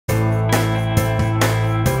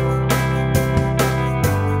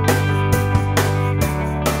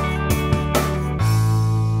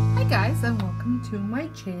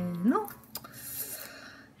channel.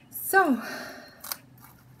 So,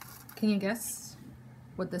 can you guess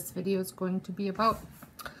what this video is going to be about?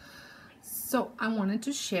 So I wanted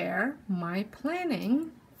to share my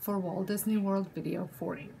planning for Walt Disney World video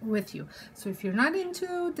with you. So if you're not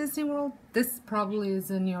into Disney World, this probably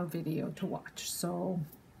isn't your video to watch. So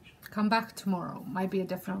come back tomorrow. Might be a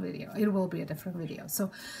different video. It will be a different video.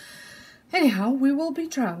 So anyhow, we will be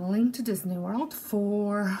traveling to Disney World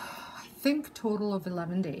for, I think, total of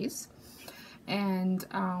 11 days. And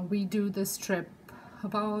we do this trip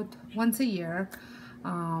about once a year.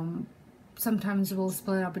 Sometimes we'll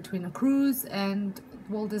split up between a cruise and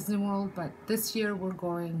Walt Disney World, but this year we're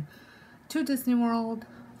going to Disney World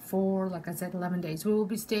for, like I said, 11 days. We will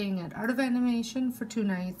be staying at Art of Animation for 2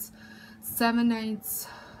 nights, 7 nights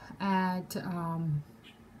at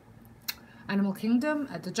Animal Kingdom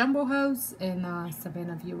at the Jumbo House in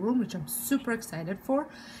Savannah View Room, which I'm super excited for.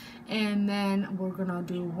 And then we're gonna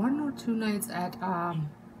do 1 or 2 nights at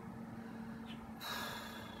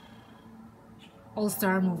All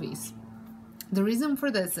Star Movies. The reason for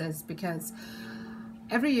this is because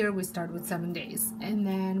every year we start with 7 days and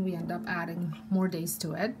then we end up adding more days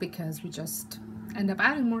to it because we just end up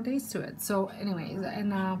adding more days to it. So anyways,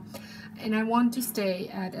 and I want to stay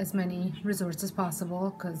at as many resorts as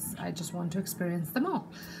possible because I just want to experience them all.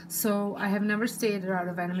 So I have never stayed at Art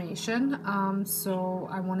of Animation, so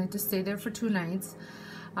I wanted to stay there for 2 nights.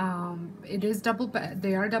 It is double bed.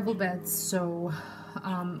 They are double beds, so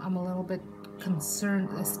I'm a little bit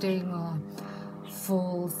concerned staying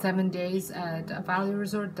full 7 days at a Valley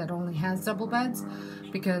Resort that only has double beds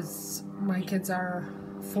because my kids are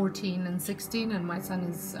 14 and 16 and my son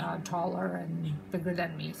is taller and bigger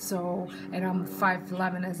than me, so, and I'm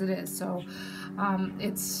 5'11" as it is, so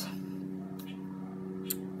it's,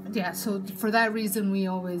 yeah, so for that reason we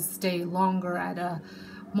always stay longer at a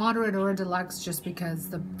moderate or a deluxe just because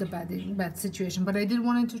the bed situation. But I did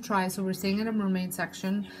want to try, so we're staying at a mermaid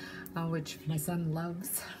section, which my son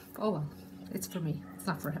loves. Oh well, it's for me, it's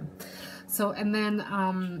not for him. So, and then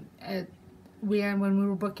when we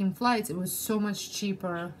were booking flights, it was so much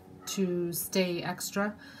cheaper to stay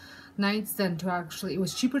extra nights than to actually, it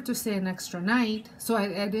was cheaper to stay an extra night. So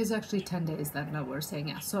it is actually 10 days that we're staying,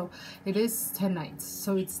 yeah, so it is 10 nights,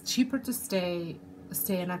 so it's cheaper to stay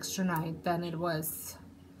an extra night than it was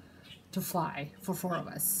to fly for 4 of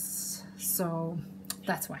us. So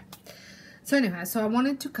that's why. So anyway, so I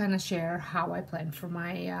wanted to kind of share how I plan for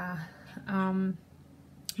my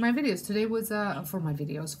my videos. Today was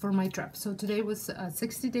for my trip. So today was a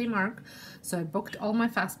 60-day mark. So I booked all my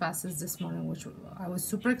fast passes this morning, which I was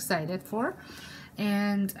super excited for.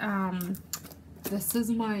 And this is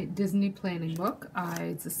my Disney planning book.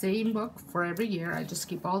 It's the same book for every year. I just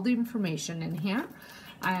keep all the information in here,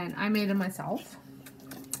 and I made it myself.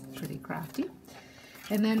 Pretty crafty.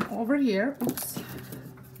 And then over here, oops.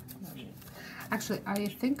 Actually, I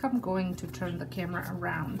think I'm going to turn the camera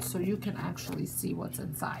around so you can actually see what's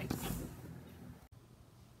inside.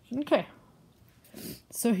 Okay,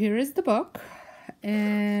 so here is the book,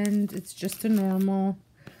 and it's just a normal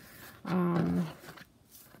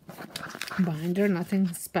binder,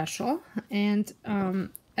 nothing special. And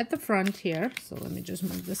at the front here, so let me just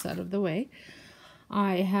move this out of the way,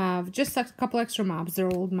 I have just a couple extra maps. They're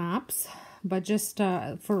old maps, but just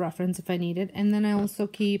for reference if I need it. And then I also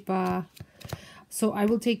keep... so I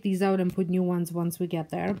will take these out and put new ones once we get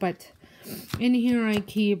there. But in here I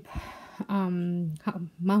keep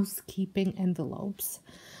mousekeeping envelopes.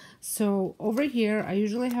 So over here I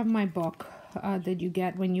usually have my book that you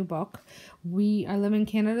get when you book. I live in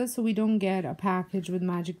Canada, so we don't get a package with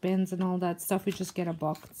magic bins and all that stuff. We just get a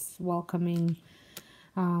book. It's welcoming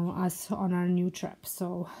us on our new trip.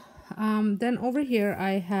 So then over here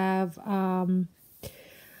I have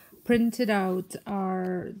printed out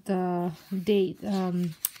the date,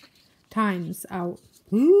 times out,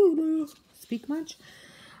 speak much,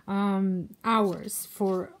 hours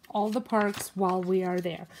for all the parks while we are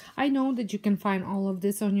there. I know that you can find all of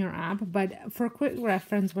this on your app, but for quick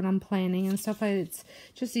reference when I'm planning and stuff, it's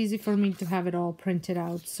just easy for me to have it all printed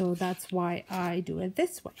out, so that's why I do it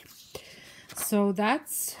this way. So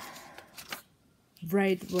that's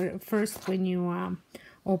right first when you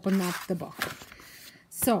open up the book.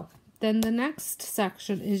 So then the next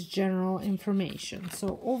section is general information.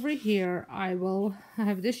 So over here I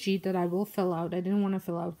have this sheet that I will fill out. I didn't want to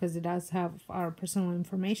fill out because it does have our personal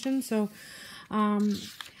information. So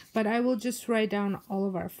but I will just write down all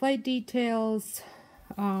of our flight details,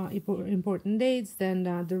 important dates, then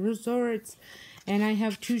the resorts, and I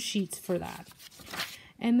have 2 sheets for that.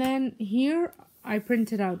 And then here I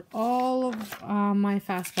printed out all of my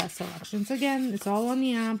FastPass selections. Again, it's all on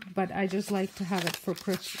the app, but I just like to have it for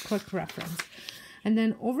quick reference. And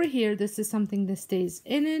then over here, this is something that stays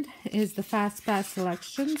in it, is the FastPass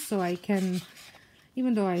selections. So I can,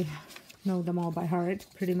 even though I know them all by heart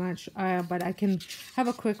pretty much, but I can have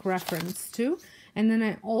a quick reference too. And then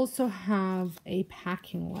I also have a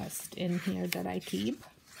packing list in here that I keep.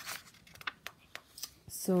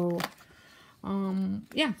 So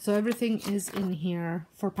yeah, so everything is in here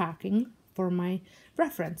for packing for my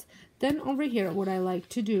reference. Then over here, what I like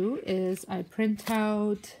to do is I print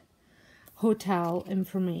out hotel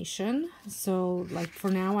information. So like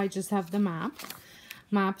for now, I just have the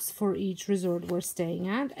maps for each resort we're staying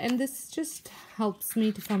at, and this just helps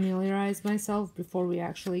me to familiarize myself before we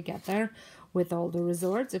actually get there with all the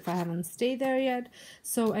resorts if I haven't stayed there yet.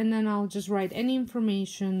 So, and then I'll just write any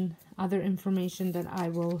information, other information that I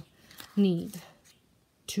will need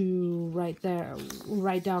to write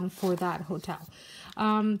down for that hotel.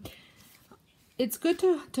 It's good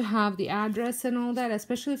to have the address and all that,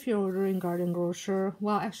 especially if you're ordering Garden Grocer.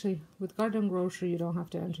 Well, actually, with Garden Grocer, you don't have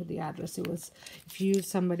to enter the address. It was, if you use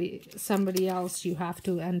somebody else, you have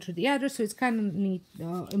to enter the address. So it's kind of neat,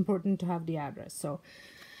 important to have the address. So,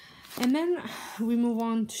 and then we move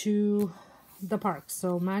on to the parks.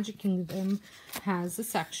 So Magic Kingdom has a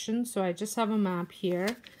section. So I just have a map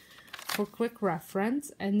here for quick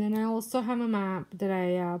reference, and then I also have a map that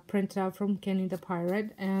I printed out from Kenny the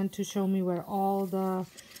Pirate, and to show me where all the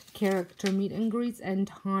character meet and greets and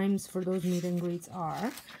times for those meet and greets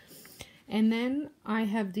are. And then I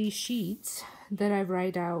have these sheets that I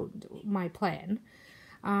write out my plan.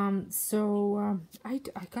 I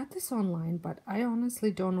got this online, but I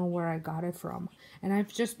honestly don't know where I got it from, and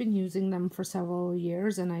I've just been using them for several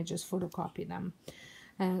years, and I just photocopy them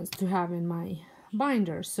to have in my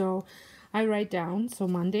binder. So I write down, so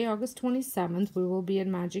Monday, August 27th, we will be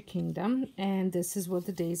in Magic Kingdom, and this is what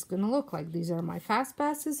the day is going to look like. These are my fast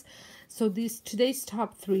passes. So today's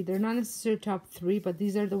top 3, they're not necessarily top 3, but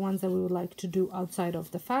these are the ones that we would like to do outside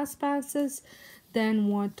of the fast passes. Then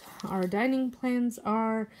what our dining plans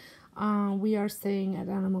are. We are staying at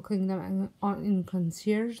Animal Kingdom in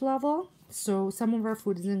concierge level, so some of our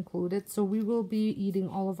food is included. So we will be eating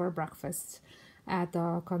all of our breakfasts at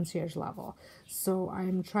the concierge level. So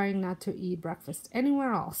I'm trying not to eat breakfast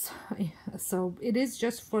anywhere else. So it is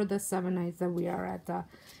just for the 7 nights that we are at the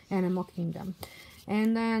Animal Kingdom.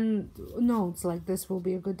 And then notes like this will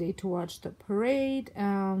be a good day to watch the parade.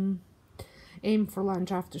 Aim for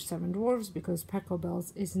lunch after Seven Dwarfs, because Peco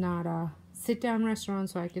Bell's is not a sit-down restaurant,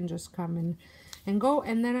 so I can just come in and go.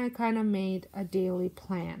 And then I kind of made a daily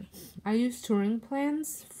plan. I use touring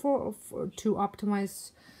plans to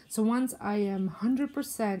optimize. So once I am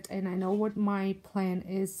 100% and I know what my plan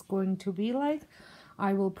is going to be like,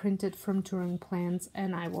 I will print it from touring plans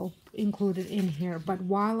and I will include it in here. But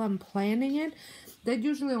while I'm planning it, that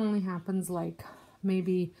usually only happens like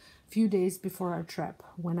maybe a few days before our trip,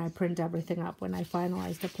 when I print everything up, when I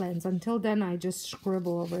finalize the plans. Until then, I just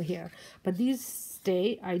scribble over here. But these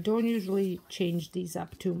stay. I don't usually change these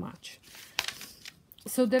up too much.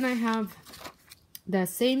 So then I have the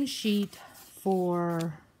same sheet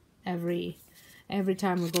for every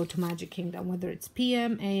time we go to Magic Kingdom, whether it's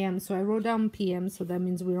PM, AM. So I wrote down PM, so that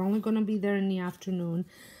means we're only going to be there in the afternoon.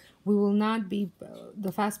 We will not be,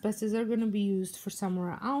 the fast passes are going to be used for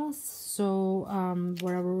somewhere else, so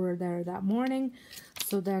wherever we're there that morning.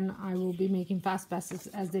 So then I will be making fast passes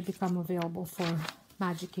as they become available for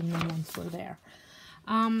Magic Kingdom once we're there.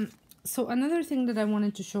 So another thing that I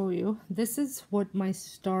wanted to show you, this is what my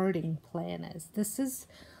starting plan is. This is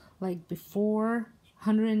like before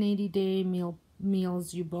 180-day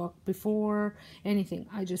meals you book, before anything.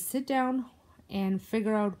 I just sit down and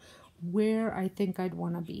figure out where I think I'd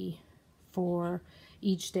want to be for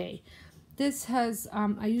each day. This has,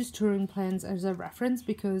 I use touring plans as a reference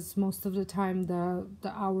because most of the time the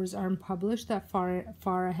hours aren't published that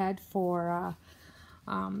far ahead for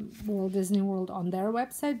Walt Disney World on their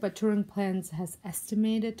website, but touring plans has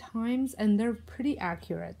estimated times and they're pretty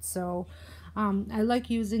accurate. So I like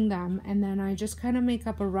using them, and then I just kind of make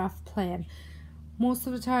up a rough plan. Most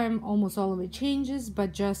of the time, almost all of it changes,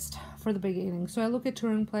 but just for the beginning. So I look at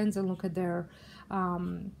touring plans and look at their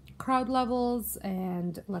crowd levels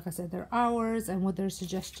and, like I said, their hours and what their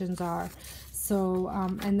suggestions are. So,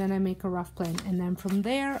 and then I make a rough plan. And then from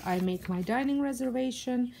there, I make my dining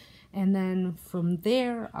reservation. And then from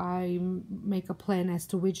there, I make a plan as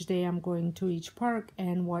to which day I'm going to each park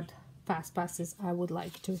and what fast passes I would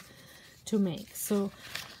like to make. So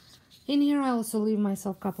in here, I also leave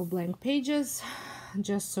myself a couple blank pages,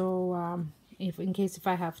 just so in case if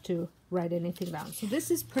I have to write anything down. So this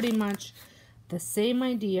is pretty much the same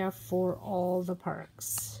idea for all the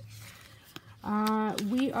parks.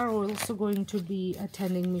 We are also going to be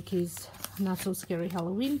attending Mickey's Not So Scary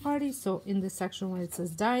Halloween party. So in this section where it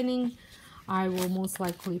says dining, I will most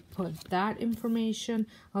likely put that information.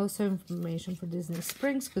 Also information for Disney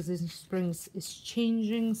Springs, because Disney Springs is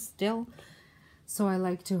changing still. So I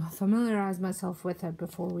like to familiarize myself with it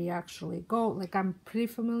before we actually go. Like, I'm pretty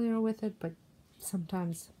familiar with it, but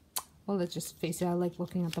sometimes, well, let's just face it, I like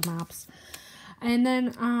looking at the maps. And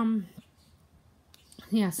then,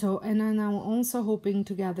 yeah, so, and then I'm also hoping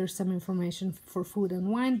to gather some information for Food and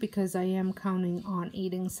Wine, because I am counting on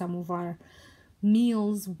eating some of our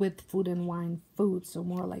meals with Food and Wine food, so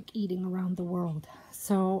more like eating around the world.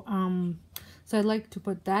 So so I'd like to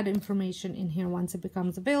put that information in here once it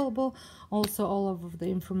becomes available. Also all of the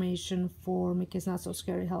information for Mickey's Not So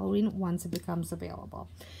Scary Halloween once it becomes available.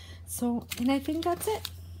 So, and I think that's it.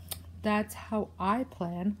 That's how I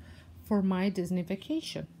plan for my Disney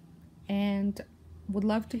vacation, and would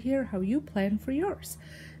love to hear how you plan for yours.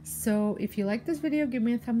 So if you like this video, give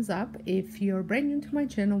me a thumbs up. If you're brand new to my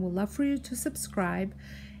channel, would love for you to subscribe.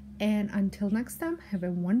 And until next time, have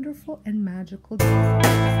a wonderful and magical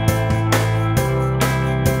day.